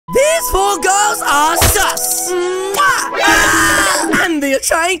4 girls are sus. And they are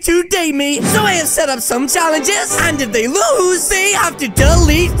trying to date me. So I have set up some challenges. And if they lose, they have to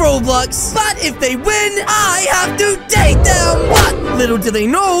delete Roblox. But if they win, I have to date them. But little do they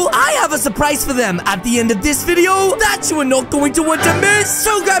know, I have a surprise for them at the end of this video that you are not going to want to miss.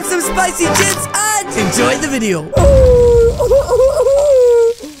 So grab some spicy chips and enjoy the video.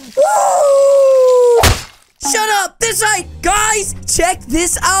 Shut up! That's right! Guys, check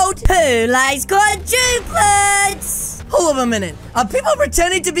this out! Who likes quadruplets? Hold on a minute. Are people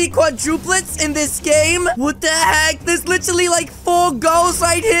pretending to be quadruplets in this game? What the heck? There's literally like 4 girls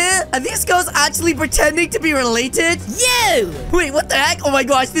right here. Are these girls actually pretending to be related? You! Wait, what the heck? Oh my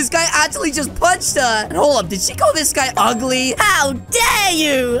gosh, this guy actually just punched her. And hold up, did she call this guy ugly? How dare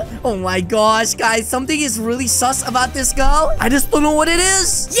you! Oh my gosh, guys, something is really sus about this girl. I just don't know what it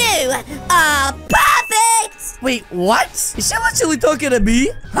is. You are perfect! Wait, what? Is she literally talking to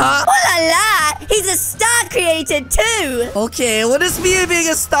me? Huh? Oh la la! He's a star creator too! Okay, what does me being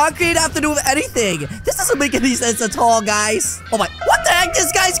a star creator have to do with anything? This doesn't make any sense at all, guys. Oh my, what the heck?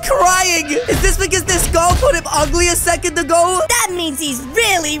 This guy's crying! Is this because this girl put him ugly a second ago? That means he's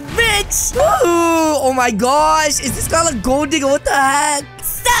really rich! Ooh, oh my gosh, is this guy a gold digger? What the heck?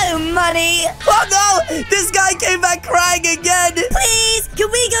 So money! Oh no! This guy came back crying again! Please, can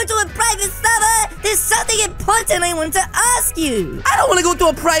we go to a private server? There's something important I want to ask you. I don't want to go to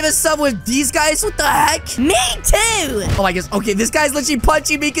a private server with these guys. What the heck? Me too! Oh my gosh, okay, this guy's literally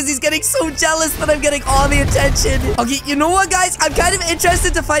punching me because he's getting so jealous that I'm getting all the attention. Okay, you know what, guys? I'm kind of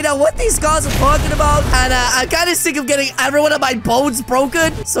interested to find out what these guys are talking about. And I'm kind of sick of getting every one of my bones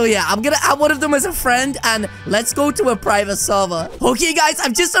broken. So yeah, I'm gonna add one of them as a friend and let's go to a private server. Okay, guys,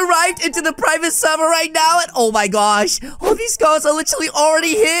 I've just arrived into the private server right now. And oh my gosh, all these guys are literally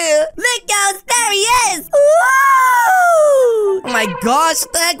already here. Look, girls, there he is! Woo! Oh my gosh,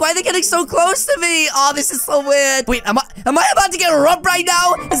 what the heck? Why are they getting so close to me? Oh, this is so weird. Wait, am I about to get rubbed right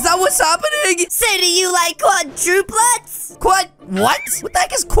now? Is that what's happening? So do you like quadruplets? What? What the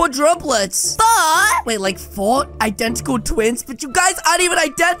heck is quadruplets? 4? Wait, like 4 identical twins? But you guys aren't even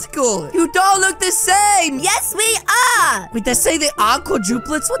identical. You don't look the same. Yes, we are. Wait, they say they are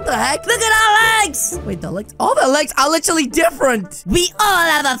quadruplets? What the heck? Look at our legs. Wait, the legs? All the legs are literally different. We all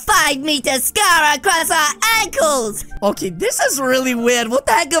have a 5-meter scar across our ankles. Okay, this is really weird. What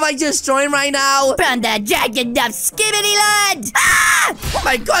the heck have I just joined right now? From the dragon of Skibbity Land. Ah! Oh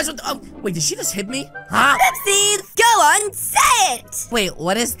my gosh. Wait, did she just hit me? Huh? Oopsies. Go on, say it. Wait,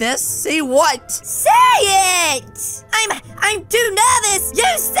 what is this? Say what? Say it. I'm too nervous.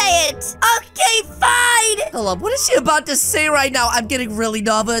 You say it. Okay, fine. Hold up, what is she about to say right now? I'm getting really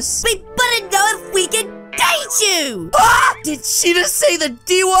nervous. We better know if we can date you. Ah! Did she just say the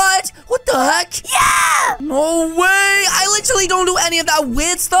D word? What the heck? Yeah! No way! I literally don't do any of that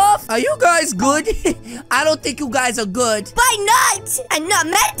weird stuff. Are you guys good? I don't think you guys are good. Why not? And not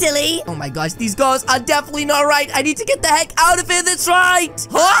mentally. Oh my gosh, these girls are definitely not right. I need to get the heck out of here. That's right.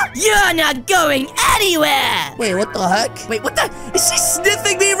 Huh? You're not going anywhere. Wait, what the heck? Wait, what the? Is she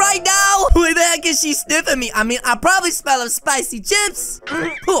sniffing me right now? Who the heck is she sniffing me? I mean, I probably smell of spicy chips.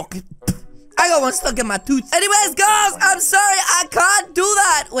 I got one stuck in my tooth. Anyways, girls, I'm sorry. I can't do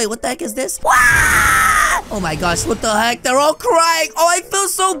that. Wait, what the heck is this? Wah! Oh my gosh, what the heck? They're all crying. Oh, I feel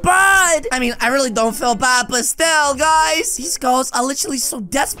so bad. I mean, I really don't feel bad, but still, guys. These girls are literally so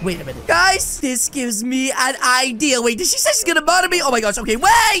desperate. Wait a minute. Guys, this gives me an idea. Wait, did she say she's gonna murder me? Oh my gosh, okay,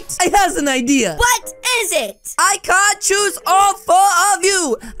 wait. I have an idea. What is it? I can't choose all 4 of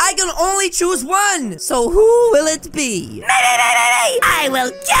you. I can only choose one. So who will it be? I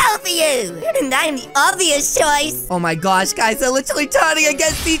will kill for you. And I'm the obvious choice. Oh my gosh, guys, they're literally turning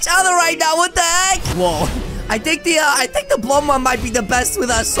against each other right now. What the heck? Whoa. I think the blonde one might be the best with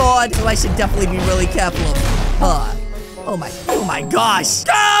a sword, so I should definitely be really careful. Oh my gosh.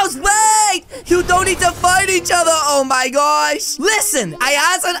 Girls, wait! You don't need to fight each other. Oh my gosh. Listen, I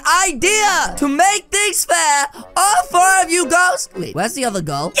have an idea to make things fair. All 4 of you girls. Wait, where's the other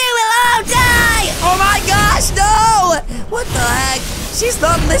girl? You will all die. Oh my gosh, no! What the heck? She's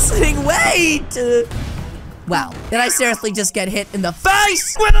not listening. Wait. Wow. Did I seriously just get hit in the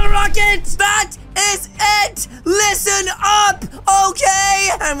face with a rocket? That is it. Listen up, okay?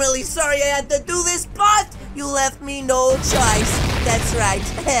 I'm really sorry I had to do this, but you left me no choice. That's right.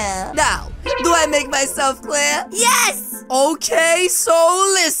 Now, do I make myself clear? Yes. Okay, so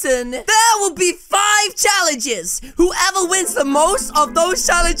listen. There will be 5 challenges. Whoever wins the most of those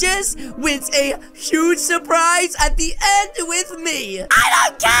challenges wins a huge surprise at the end with me. I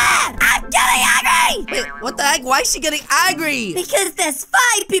don't care! I'm getting angry! Wait, what the heck? Why is she getting angry? Because there's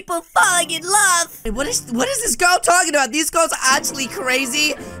 5 people falling in love. Wait, what is this girl talking about? These girls are actually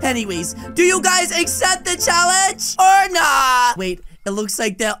crazy. Anyways, do you guys accept the challenge or not? Wait. It looks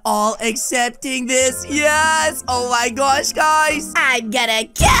like they're all accepting this. Yes. Oh my gosh, guys. I'm gonna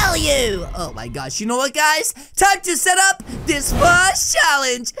kill you. Oh my gosh. You know what, guys? Time to set up this first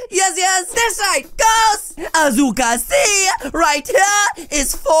challenge. Yes. That's right, girls. As you can see, right here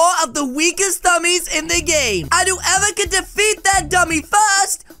is 4 of the weakest dummies in the game. And whoever can defeat that dummy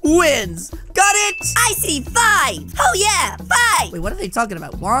first wins. Got it? I see 5. Oh yeah, 5. Wait, what are they talking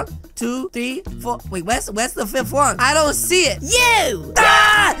about? 1, 2, 3, 4. Wait, where's the 5th one? I don't see it. You.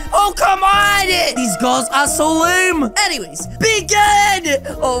 Ah! Oh, come on! These girls are so lame. Anyways, begin!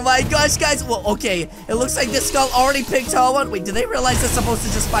 Oh my gosh, guys. Well, okay. It looks like this girl already picked her one. Wait, did they realize they're supposed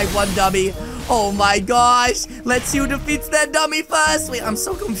to just fight one dummy? Oh my gosh. Let's see who defeats that dummy first. Wait, I'm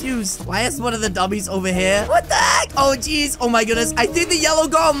so confused. Why is one of the dummies over here? What the heck? Oh, jeez. Oh my goodness. I think the yellow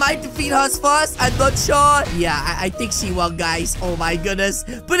girl might defeat hers first. I'm not sure. Yeah, I think she will, guys. Oh my goodness.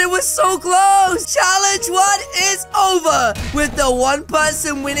 But it was so close. Challenge 1 is over. With the one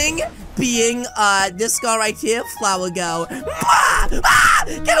person winning being this girl right here, Flower Girl.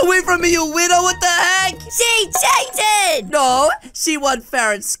 Get away from me, you widow. What the heck? She cheated. No, she won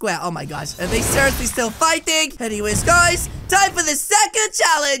fair and square. Oh my gosh. Are they seriously still fighting? Anyways, guys, time for the second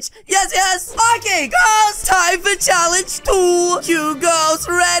challenge. Yes. Okay, girls, time for challenge 2. You girls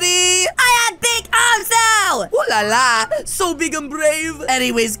ready? I had big arms now. Ooh la la, so big and brave.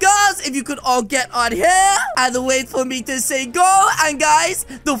 Anyways, girls, if you could all get on here and wait for me to say go. And guys,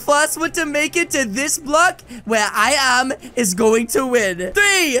 the first one to make it to this block where I am is going to win.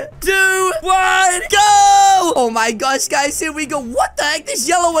 3, 2, 1, go! Oh my gosh, guys, here we go. What the heck? This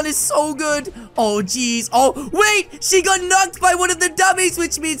yellow one is so good. Oh, jeez. Oh, wait, she got knocked by one of the dummies,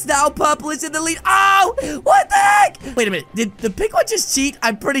 which means now purple is in the lead. Oh, what the heck? Wait a minute. Did the pink one just cheat?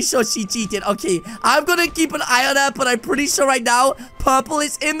 I'm pretty sure she cheated. Okay, I'm gonna keep an eye on her, but I'm pretty sure right now purple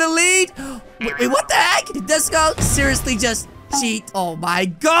is in the lead. Wait, what the heck? Did this girl seriously just cheat? Oh my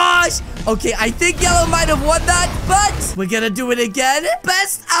gosh. Okay, I think yellow might have won that, but we're gonna do it again.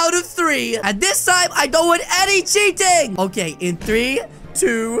 Best out of 3. And this time, I don't want any cheating. Okay, in 3,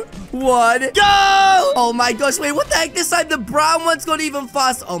 2, 1, go! Oh my gosh, wait, what the heck? This time the brown one's going even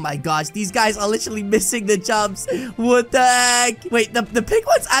faster. Oh my gosh, these guys are literally missing the jumps. What the heck? Wait, the pink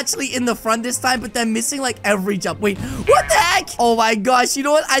one's actually in the front this time, but they're missing like every jump. Wait, what the heck? Oh my gosh, you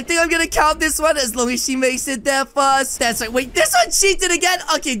know what? I think I'm gonna count this one as long as she makes it there first. That's right. Wait, this one cheated again.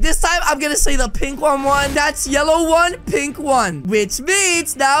 Okay, this time I'm gonna say the pink one won. That's yellow one, pink one. Which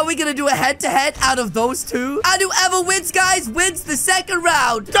means now we're gonna do a head-to-head out of those 2. And whoever wins, guys, wins the second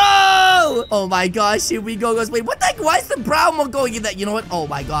round. Go! Oh my gosh, here we go, guys. Wait, what the heck? Why is the brown one going in that? You know what? Oh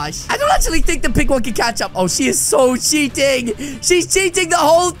my gosh. I don't actually think the pink one can catch up. Oh, she is so cheating. She's cheating the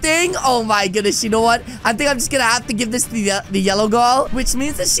whole thing. Oh my goodness. You know what? I think I'm just gonna have to give this to the yellow girl, which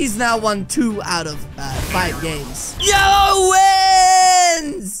means that she's now won 2 out of 5 games. Yellow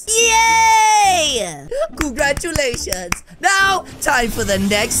wins! Yay! Congratulations. Now, time for the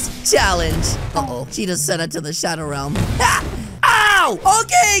next challenge. Uh-oh. She just sent it to the Shadow Realm. Ha! Ow!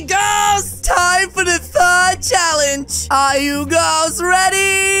 Okay, girls, time for the 3rd challenge. Are you girls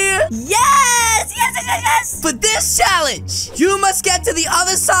ready? Yes! For this challenge, you must get to the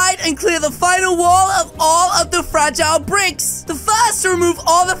other side and clear the final wall of all of the fragile bricks. The first to remove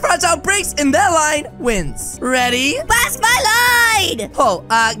all the fragile bricks in their line wins. Ready? Pass my line! Oh,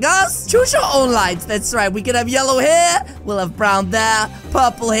 girls, choose your own lines. That's right. We can have yellow here, we'll have brown there,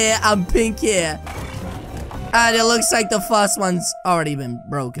 purple here, and pink here. And it looks like the first one's already been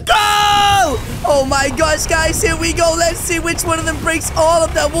broken. Go! Oh my gosh, guys, here we go. Let's see which one of them breaks all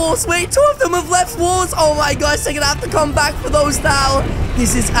of their walls. Wait, 2 of them have left walls. Oh my gosh, they're gonna have to come back for those now.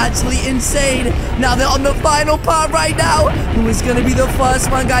 This is actually insane. Now they're on the final part right now. Who is gonna be the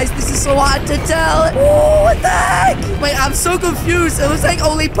first one, guys? This is so hard to tell. Oh, what the heck? Wait, I'm so confused. It looks like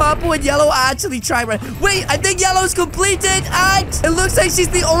only purple and yellow are actually trying. Wait, I think yellow's completed. And it looks like she's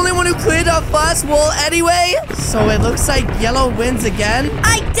the only one who cleared her first wall anyway. So it looks like yellow wins again.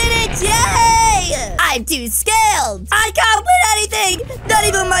 I did it! Yay! I'm too scared. I can't win anything. Not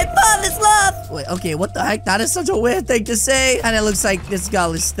even my father's love. Wait, okay, what the heck? That is such a weird thing to say. And it looks like this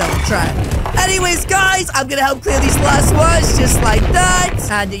girl is still trying. Anyways, guys, I'm gonna help clear these last ones just like that.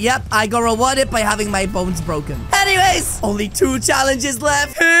 And yep, I got rewarded by having my bones broken. Anyways, only 2 challenges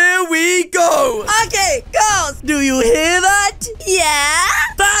left. Here we go. Okay, girls, do you hear that? Yeah?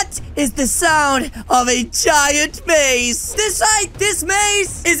 That is the sound of a giant maze. This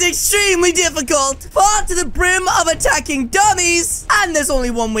maze is extremely difficult. Far to the brim of attacking dummies. And there's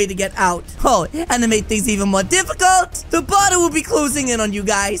only one way to get out. Oh, and to make things even more difficult, the border will be closing in on you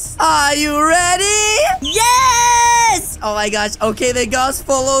guys. Are you ready? Yes! Oh my gosh. Okay, then girls,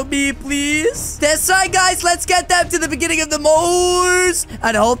 follow me, please. That's right, guys. Let's get them to the beginning of the maze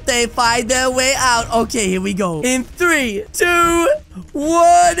and hope they find their way out. Okay, here we go. In 3, 2,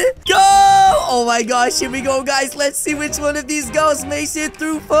 1, go! Oh my gosh, here we go, guys. Let's see which one of these girls makes it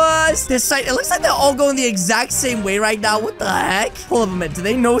through first. This side, it looks like they're all going the exact same way right now. What the heck? Hold on a minute. Do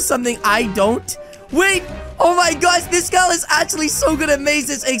they know something I don't? Wait! Oh my gosh, this girl is actually so good at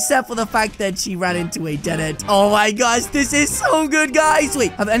mazes, except for the fact that she ran into a dead end. Oh my gosh, this is so good, guys.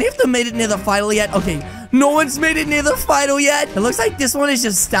 Wait, have any of them made it near the final yet? Okay, no one's made it near the final yet. It looks like this one is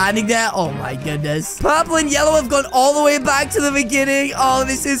just standing there. Oh my goodness. Purple and yellow have gone all the way back to the beginning. Oh,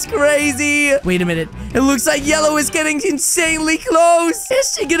 this is crazy. Wait a minute. It looks like yellow is getting insanely close.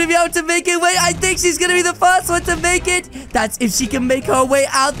 Is she gonna be able to make it? Wait, I think she's gonna be the first one to make it. That's if she can make her way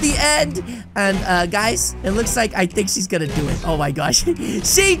out the end. And, guys, it looks like I think she's gonna do it. Oh my gosh.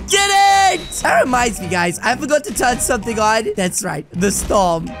 She did it! That reminds me, guys. I forgot to turn something on. That's right. The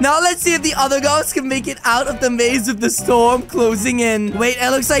storm. Now let's see if the other girls can make it out of the maze of the storm closing in. Wait, it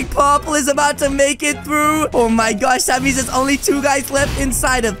looks like Purple is about to make it through. Oh my gosh. That means there's only 2 guys left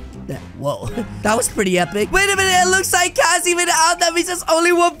inside of... Whoa, that was pretty epic. Wait a minute, it looks like Cassie made it out. That means there's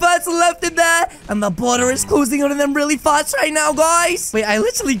only 1 person left in there. And the border is closing on them really fast right now, guys. Wait, I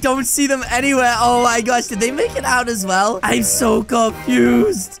literally don't see them anywhere. Oh my gosh, did they make it out as well? I'm so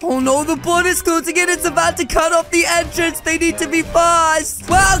confused. Oh no, the border's closing in. It's about to cut off the entrance. They need to be fast.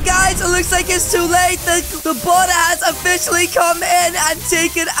 Well, guys, it looks like it's too late. The border has officially come in and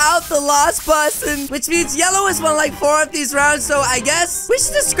taken out the last person, which means yellow has won like 4 of these rounds. So I guess we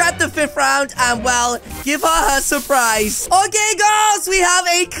should just scrap the 5th round and, well, give her surprise. Okay, girls, we have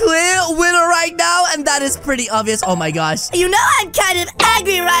a clear winner right now, and that is pretty obvious. Oh my gosh. You know I'm kind of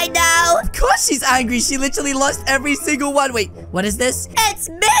angry right now. Of course she's angry. She literally lost every single one. Wait, what is this? It's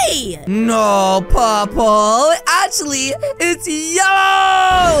me. No, Purple. Actually, it's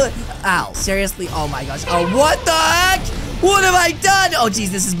yellow. Ow, seriously? Oh my gosh. Oh, what the heck? What have I done? Oh, geez,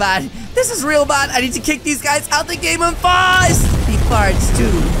 this is bad. This is real bad. I need to kick these guys out the game and fast. He farts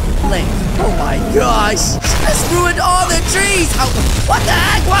too. Oh my gosh. She just ruined all the trees. Oh, what the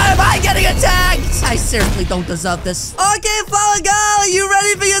heck? Why am I getting attacked? I seriously don't deserve this. Okay, Flower Girl, are you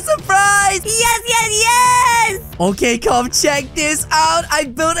ready for your surprise? Yes, yes, yes. Okay, come check this out. I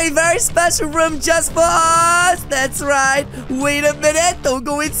built a very special room just for us. That's right. Wait a minute. Don't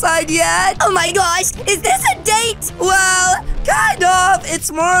go inside yet. Oh my gosh. Is this a date? Well, kind of.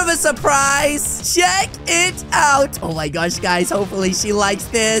 It's more of a surprise. Check it out. Oh my gosh, guys. Hopefully she likes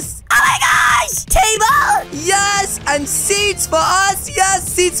this. Oh my gosh! Table? Yes, and seats for us. Yes,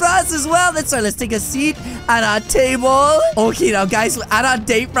 seats for us as well. That's right, let's take a seat at our table. Okay, now, guys, we're at our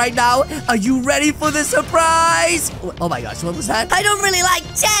date right now. Are you ready for the surprise? Oh my gosh, what was that? I don't really like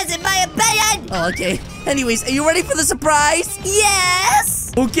chairs in my opinion. Oh, okay. Anyways, are you ready for the surprise?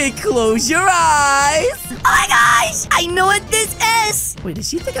 Yes. Okay, close your eyes. Oh my gosh! I know what this is. Wait, does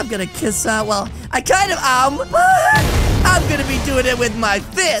she think I'm gonna kiss her? Well, I kind of am, but I'm gonna be doing it with my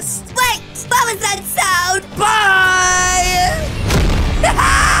fist. Wait, what was that sound? Bye!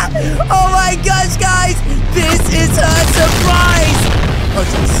 Oh my gosh, guys! This is her surprise! Oh,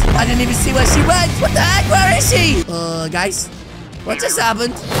 jeez. I didn't even see where she went. What the heck? Where is she? Guys, what just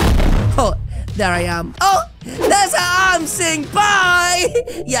happened? Oh, there I am. Oh, there's her arm saying bye!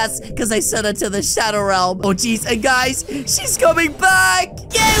 Yes, because I sent her to the Shadow Realm. Oh, jeez, and guys, she's coming back!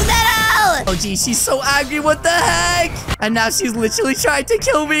 You little! Oh, geez, she's so angry. What the heck? And now she's literally trying to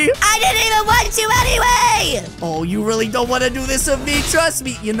kill me. I didn't even want you anyway! Oh, you really don't want to do this with me. Trust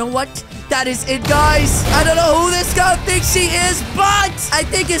me. You know what? That is it, guys. I don't know who this girl thinks she is, but I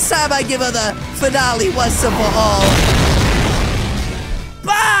think it's time I give her the finale once and for all.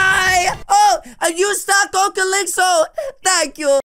 Bye! Oh, a new stock on Calixo. Thank you.